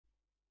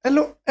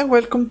Hello and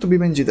welcome to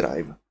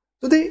BeamNG.drive.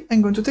 Today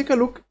I'm going to take a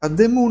look at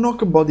the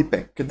Moonhawk body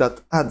pack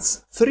that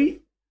adds 3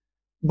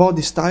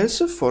 body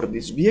styles for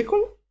this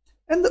vehicle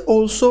and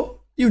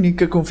also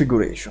unique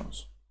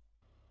configurations.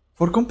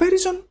 For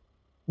comparison,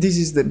 this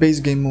is the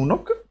base game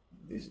Moonhawk,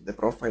 this is the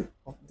profile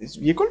of this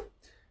vehicle,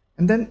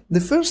 and then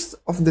the first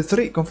of the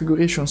 3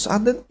 configurations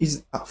added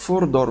is a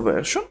 4-door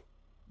version.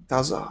 It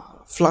has a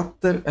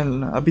flatter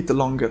and a bit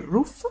longer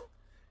roof.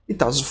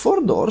 It has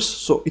 4 doors,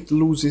 so it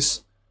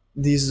loses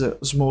this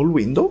small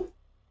window,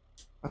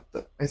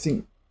 but I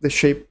think the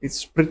shape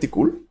is pretty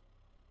cool.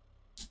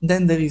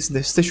 Then there is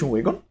the station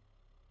wagon,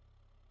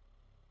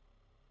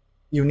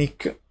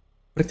 unique,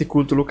 pretty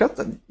cool to look at.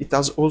 It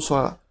has also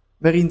a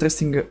very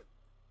interesting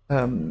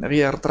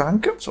rear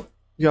trunk, so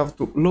you have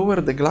to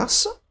lower the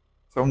glass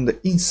from the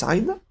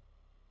inside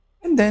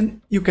and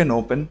then you can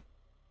open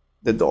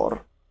the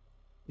door.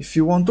 If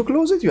you want to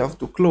close it, you have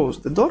to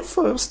close the door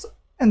first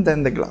and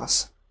then the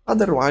glass.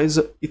 Otherwise,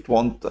 it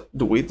won't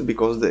do it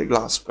because the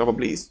glass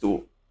probably is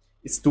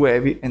too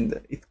heavy and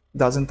it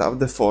doesn't have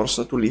the force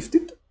to lift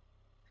it.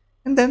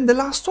 And then the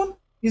last one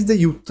is the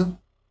ute,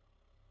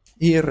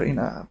 here in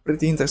a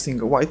pretty interesting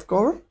white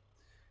color,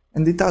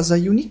 and it has a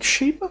unique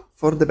shape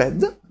for the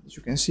bed. As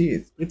you can see,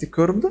 it's pretty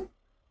curved.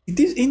 It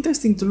is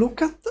interesting to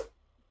look at,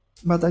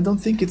 but I don't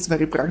think it's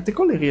very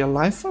practical in real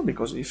life,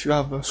 because if you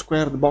have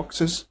squared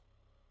boxes,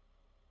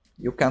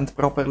 you can't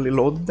properly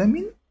load them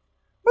in.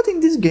 But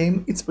in this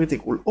game, it's pretty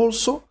cool.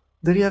 Also,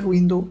 the rear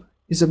window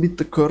is a bit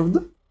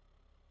curved.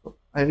 So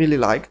I really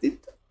liked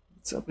it.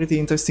 It's a pretty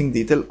interesting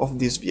detail of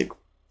this vehicle.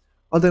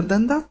 Other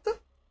than that,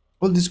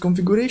 all these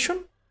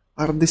configurations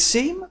are the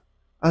same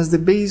as the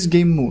base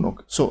game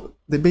Moonhawk. So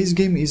the base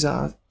game is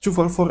a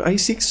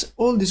 244i6.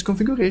 All these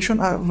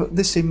configurations have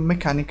the same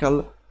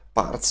mechanical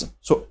parts.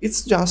 So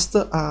it's just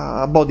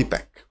a body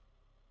pack,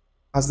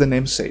 as the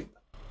name said.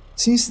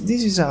 Since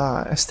this is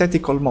a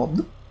aesthetical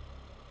mod,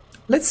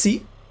 let's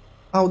see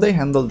how they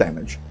handle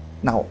damage.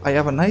 Now, I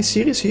have a nice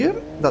series here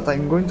that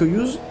I'm going to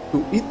use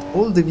to hit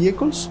all the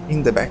vehicles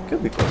in the back,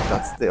 because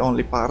that's the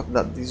only part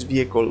that this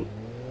vehicle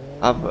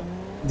have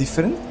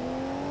different.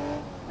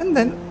 And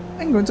then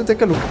I'm going to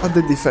take a look at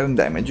the different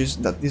damages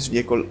that this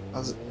vehicle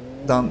has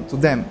done to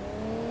them.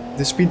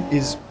 The speed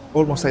is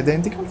almost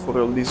identical for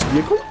all these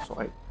vehicles,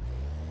 so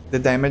the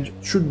damage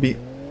should be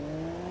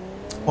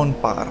on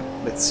par,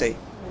 let's say.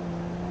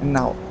 And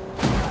now,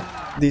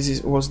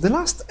 this was the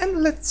last,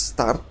 and let's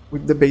start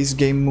with the base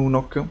game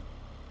Moonhawk.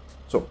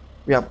 So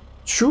we have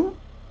 2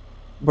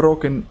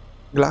 broken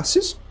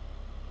glasses.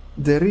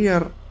 The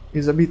rear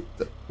is a bit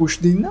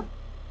pushed in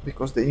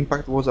because the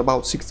impact was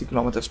about 60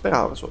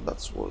 km/h, so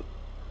that's what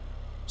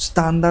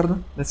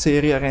standard, let's say,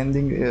 rear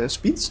ending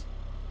speeds.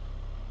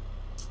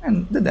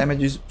 And the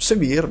damage is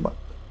severe, but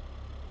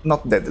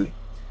not deadly.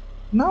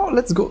 Now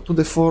let's go to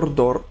the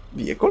 4-door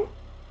vehicle,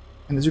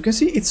 and as you can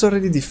see, it's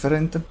already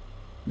different,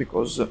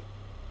 because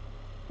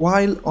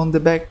while on the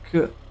back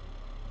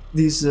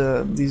this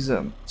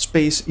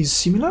space is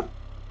similar,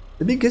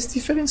 the biggest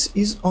difference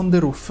is on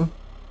the roof.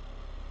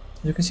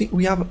 You can see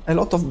we have a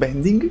lot of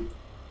bending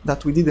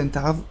that we didn't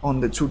have on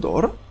the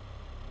 2-door.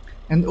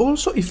 And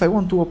also, if I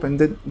want to open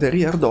the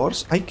rear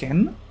doors, I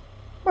can,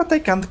 but I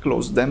can't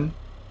close them,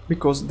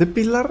 because the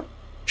pillar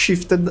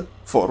shifted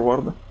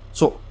forward,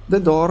 so the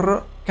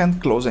door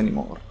can't close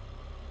anymore.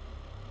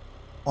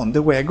 On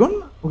the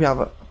wagon, we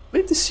have a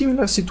pretty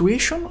similar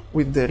situation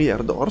with the rear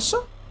doors.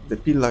 The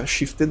pillar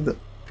shifted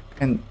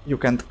and you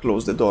can't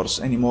close the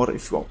doors anymore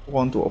if you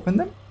want to open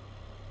them.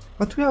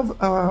 But we have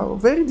a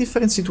very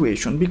different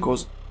situation,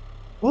 because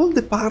all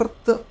the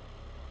part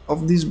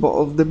of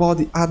the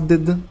body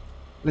added,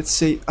 let's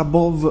say,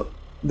 above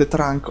the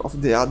trunk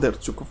of the other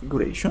 2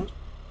 configurations,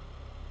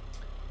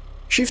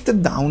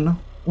 shifted down,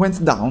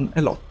 went down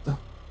a lot,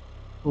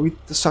 with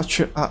such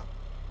a,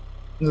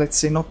 let's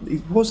say,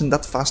 it wasn't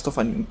that fast of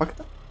an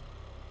impact,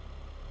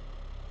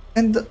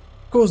 and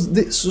caused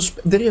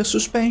the rear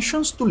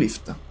suspensions to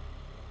lift.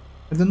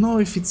 I don't know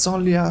if it's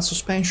only a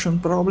suspension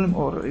problem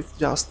or it's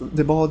just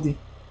the body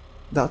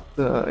that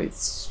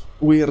it's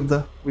weird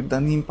with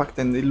an impact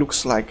and it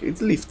looks like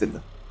it's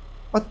lifted.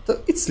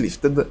 But it's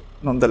lifted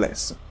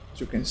nonetheless, as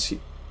you can see.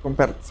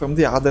 Compared from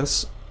the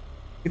others,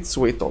 it's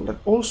way taller.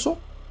 Also,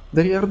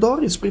 the rear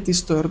door is pretty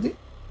sturdy,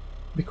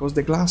 because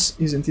the glass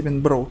isn't even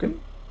broken.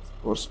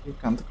 Of course, you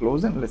can't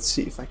close them. Let's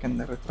see if I can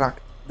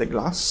retract the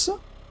glass.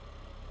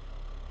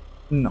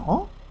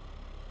 No.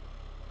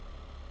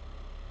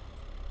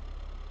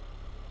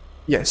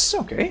 Yes,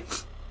 okay.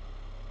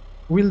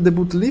 Will the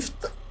boot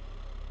lift?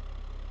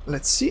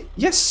 Let's see.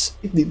 Yes,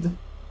 it did.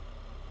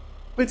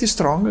 Pretty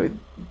strong. It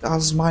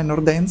has minor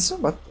dents,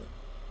 but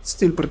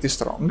still pretty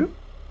strong.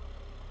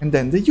 And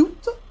then the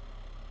ute.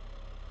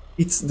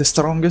 It's the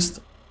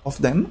strongest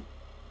of them,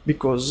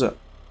 because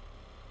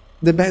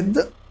the bed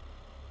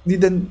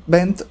didn't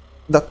bend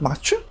that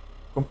much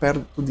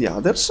compared to the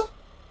others.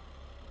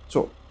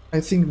 So I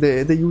think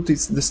the ute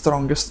is the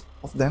strongest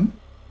of them.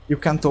 You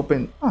can't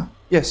open...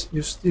 yes,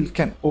 you still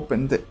can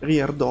open the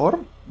rear door.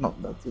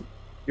 Not that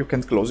you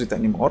can't close it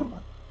anymore.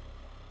 But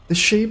the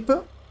shape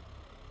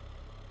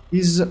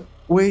is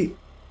way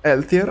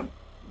healthier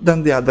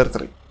than the other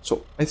three.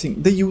 So I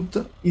think the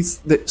Ute is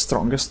the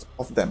strongest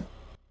of them.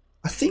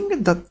 A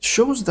thing that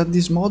shows that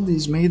this mod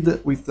is made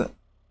with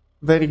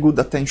very good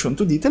attention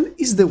to detail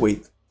is the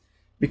weight,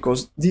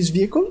 because these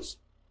vehicles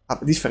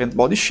have different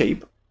body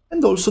shape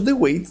and also the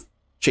weight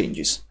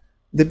changes.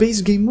 The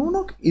base game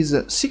Moonhawk is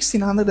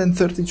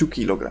 1632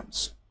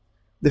 kilograms.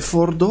 The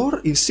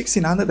 4-door is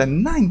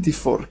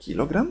 1694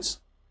 kilograms.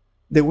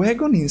 The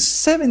wagon is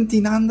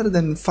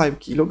 1705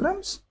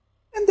 kilograms.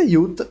 And the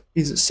Ute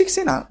is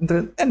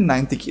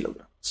 1690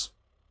 kilograms.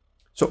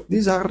 So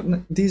these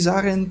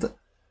aren't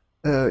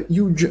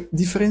huge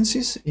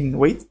differences in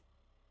weight,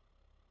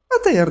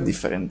 but they are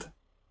different,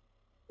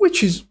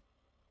 which is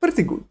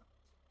pretty good.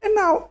 And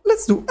now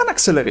let's do an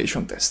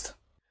acceleration test.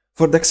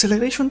 For the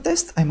acceleration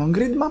test, I'm on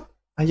grid map.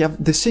 I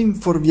have the same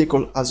 4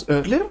 vehicles as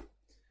earlier.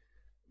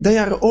 They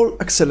are all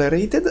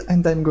accelerated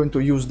and I'm going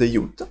to use the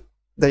Ute.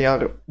 They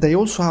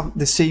also have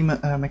the same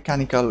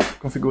mechanical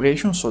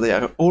configuration, so they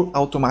are all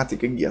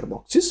automatic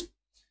gearboxes.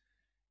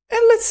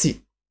 And let's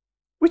see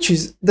which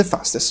is the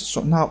fastest.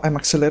 So now I'm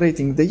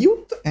accelerating the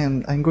Ute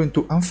and I'm going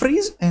to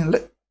unfreeze and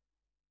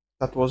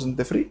that wasn't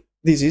the free.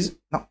 This is...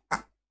 no.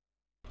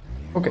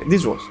 Okay,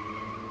 this was.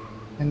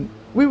 And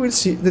we will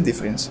see the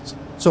differences.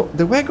 So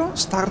the wagon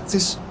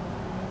starts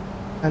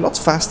a lot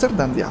faster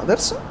than the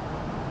others,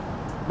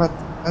 but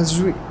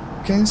as we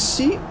can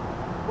see,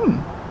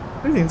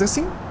 pretty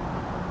interesting.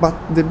 But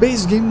the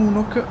base game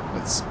Moonhawk,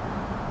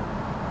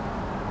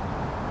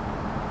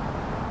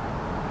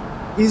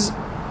 is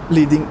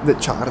leading the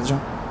charge.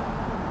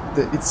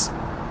 It's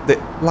the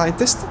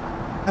lightest.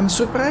 I'm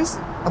surprised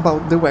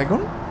about the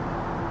wagon,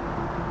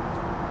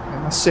 I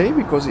must say,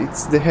 because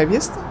it's the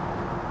heaviest.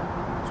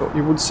 So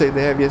you would say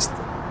the heaviest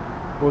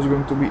was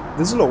going to be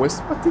the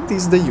slowest, but it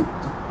is the Ute.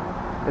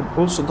 I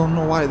also don't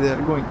know why they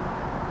are going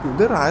to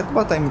the right,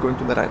 but I'm going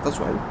to the right as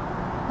well.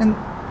 And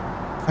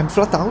I'm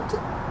flat out.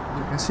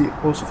 You can see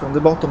also from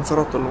the bottom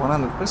throttle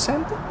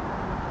 100%.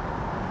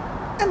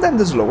 And then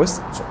the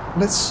slowest. So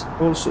let's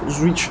also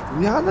switch to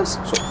the others.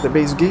 So the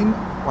base game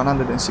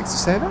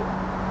 167.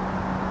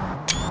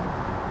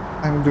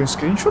 I'm doing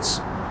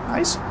screenshots.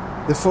 Nice.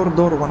 The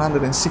 4-door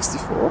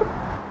 164.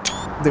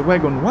 The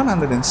wagon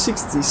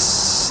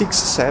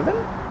 166.7.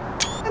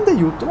 And the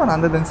Ute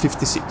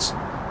 156.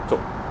 So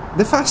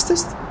the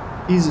fastest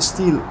is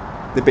still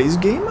the base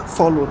game,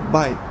 followed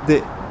by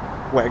the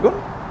wagon,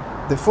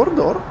 the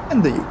 4-door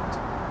and the Ute.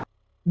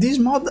 This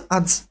mod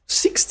adds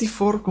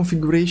 64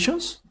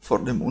 configurations for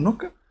the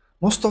Moonhawk.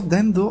 Most of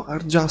them though are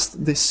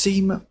just the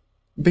same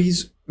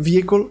base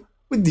vehicle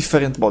with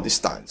different body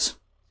styles.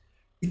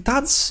 It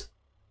adds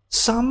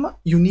some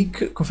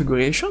unique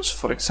configurations,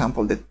 for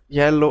example the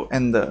yellow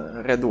and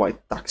the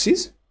red-white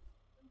taxis.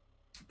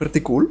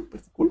 Pretty cool,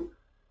 pretty cool.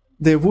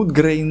 The wood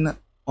grain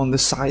on the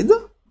side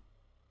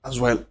as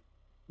well.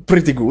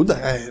 Pretty good,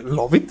 I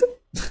love it.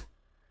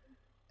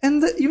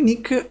 And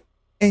unique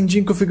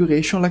engine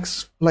configuration,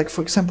 like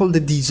for example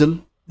the diesel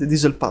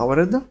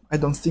powered. I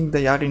don't think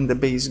they are in the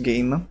base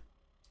game,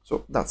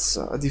 so that's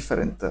a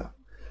different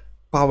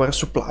power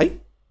supply.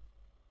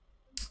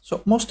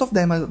 So most of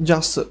them are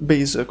just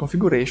base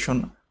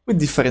configuration with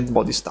different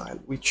body style,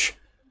 which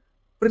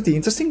pretty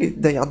interesting.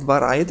 They add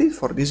variety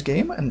for this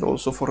game and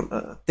also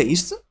for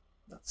taste.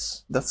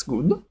 That's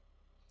good.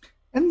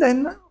 And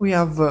then we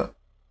have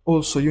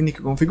also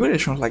unique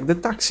configurations like the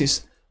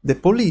taxis, the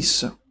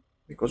police,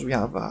 because we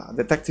have a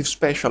detective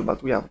special,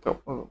 but we have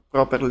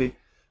properly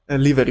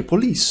livery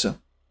police.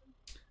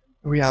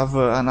 We have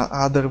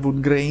other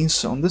wood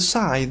grains on the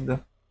side.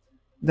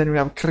 Then we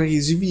have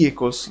crazy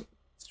vehicles,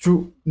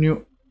 2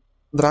 new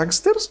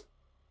dragsters.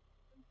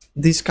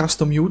 This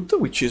custom Ute,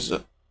 which is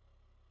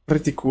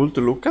pretty cool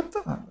to look at.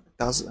 It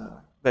has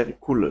a very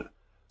cool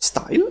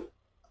style.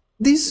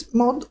 This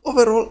mod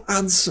overall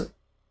adds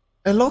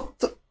a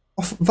lot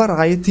of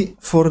variety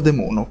for the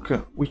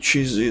Moonhawk, which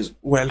is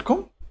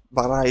welcome.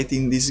 Variety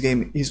in this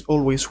game is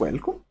always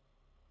welcome.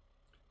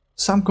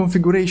 Some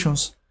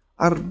configurations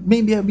are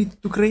maybe a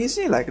bit too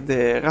crazy, like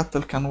the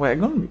rattle can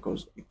wagon,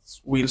 because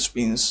its wheel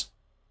spins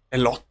a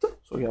lot,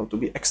 so you have to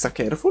be extra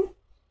careful.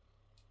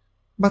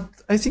 But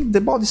I think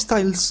the body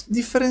styles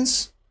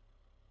difference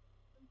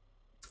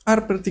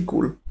are pretty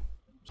cool.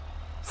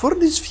 For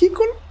this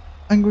vehicle,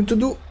 I'm going to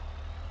do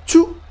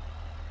 2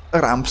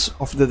 ramps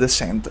of the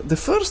descent. The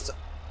first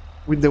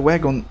with the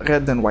wagon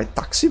red and white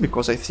taxi,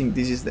 because I think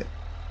this is the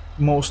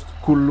most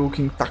cool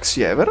looking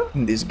taxi ever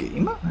in this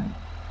game.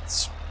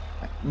 It's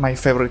my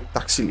favorite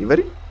taxi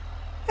livery.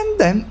 And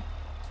then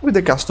with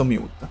the custom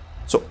Ute.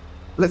 So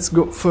let's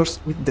go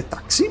first with the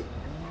taxi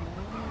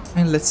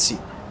and let's see.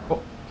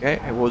 Oh, okay,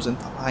 I wasn't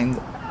aligned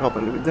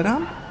properly with the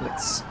ramp.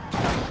 Let's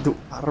do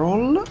a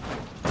roll.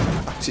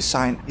 Taxi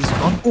sign is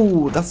on.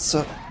 Ooh, that's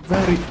a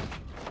very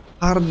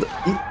hard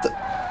hit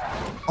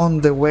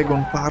on the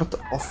wagon part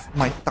of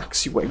my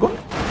taxi wagon.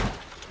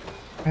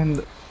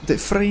 And the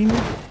frame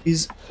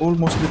is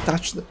almost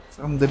detached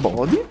from the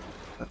body.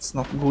 That's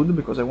not good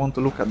because I want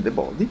to look at the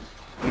body.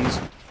 Please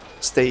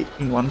stay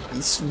in one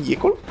piece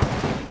vehicle.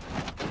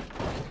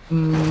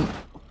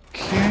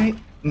 Okay,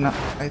 now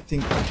I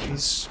think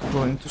he's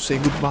going to say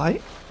goodbye.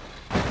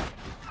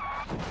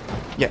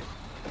 Yeah,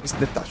 it's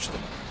detached.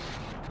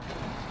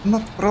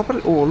 Not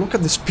properly. Oh, look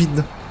at the speed.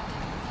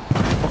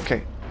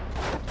 Okay,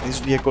 this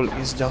vehicle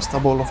is just a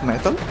ball of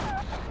metal.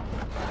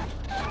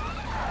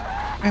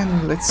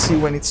 And let's see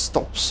when it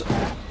stops.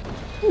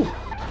 Ooh.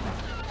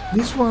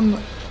 This one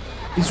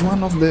is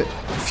one of the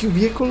few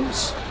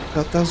vehicles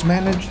that has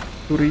managed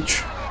to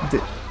reach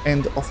the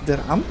end of the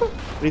ramp.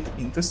 Pretty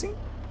interesting.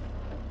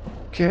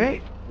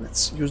 Okay,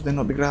 let's use the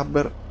node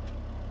grabber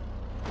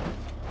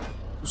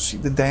to see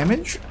the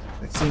damage.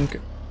 I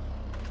think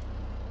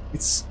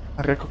it's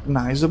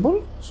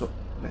recognizable, so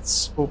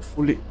let's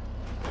hopefully...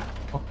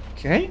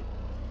 Okay.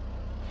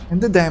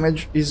 And the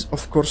damage is,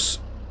 of course,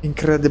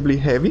 incredibly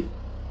heavy.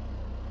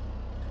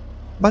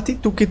 But he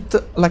took it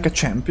like a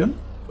champion.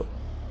 So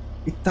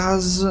it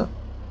has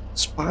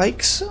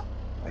spikes,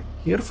 like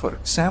here for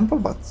example,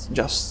 but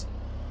just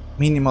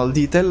minimal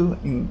detail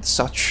in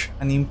such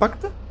an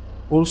impact.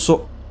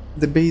 Also,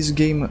 the base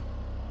game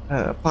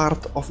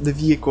part of the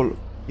vehicle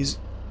is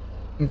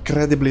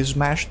incredibly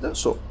smashed,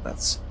 so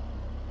that's...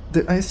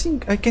 I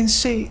think I can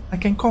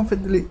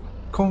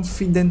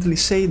confidently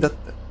say that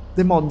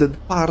the modded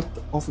part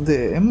of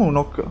the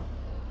Moonhawk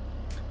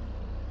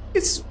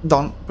is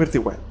done pretty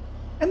well.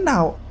 And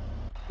now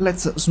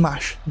let's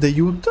smash the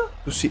ute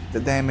to see the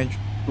damage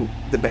to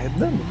the bed,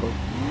 because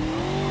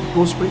it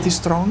was pretty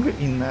strong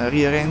in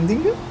rear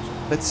ending. So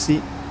let's see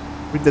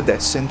with the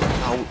descent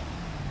how it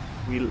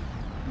will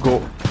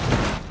go.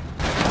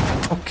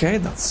 Okay,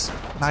 that's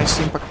nice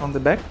impact on the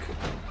back,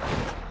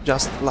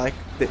 just like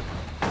the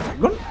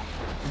dragon.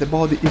 The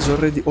body is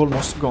already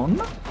almost gone,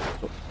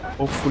 so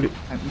hopefully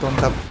I don't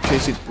have to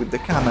chase it with the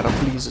camera.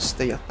 Please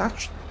stay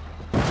attached.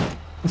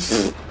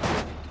 So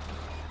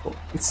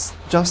it's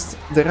just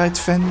the right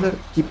fender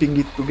keeping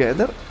it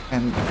together,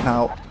 and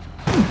now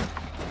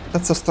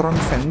that's a strong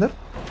fender.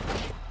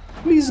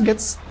 Please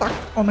get stuck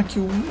on a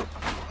cube.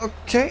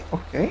 Okay,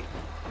 okay,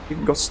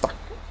 it got stuck.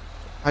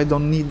 I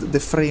don't need the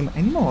frame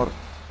anymore.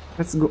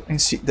 Let's go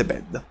and see the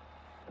bed.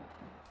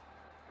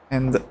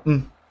 And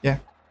yeah,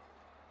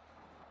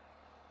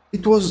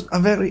 it was a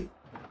very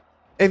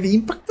heavy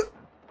impact,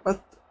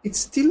 but it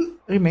still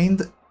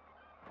remained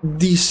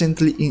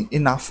decently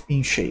enough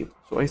in shape.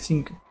 So I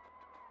think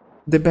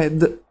the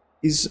bed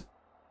is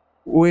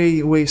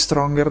way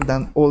stronger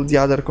than all the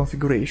other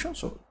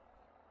configurations.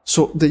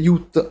 So the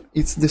ute,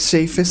 it's the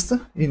safest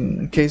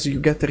in case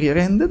you get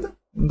rear-ended,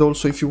 and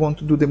also if you want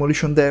to do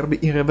demolition derby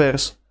in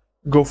reverse,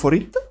 go for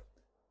it.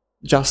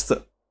 Just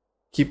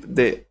keep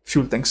the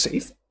fuel tank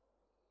safe.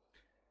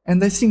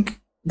 And I think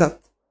that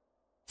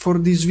for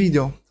this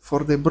video,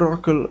 for the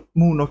Bruckell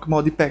Moonhawk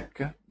mod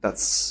pack,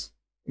 that's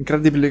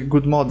incredibly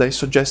good mod, I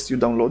suggest you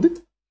download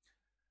it.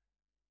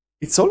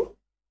 It's all.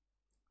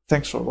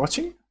 Thanks for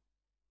watching.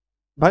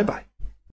 Bye bye.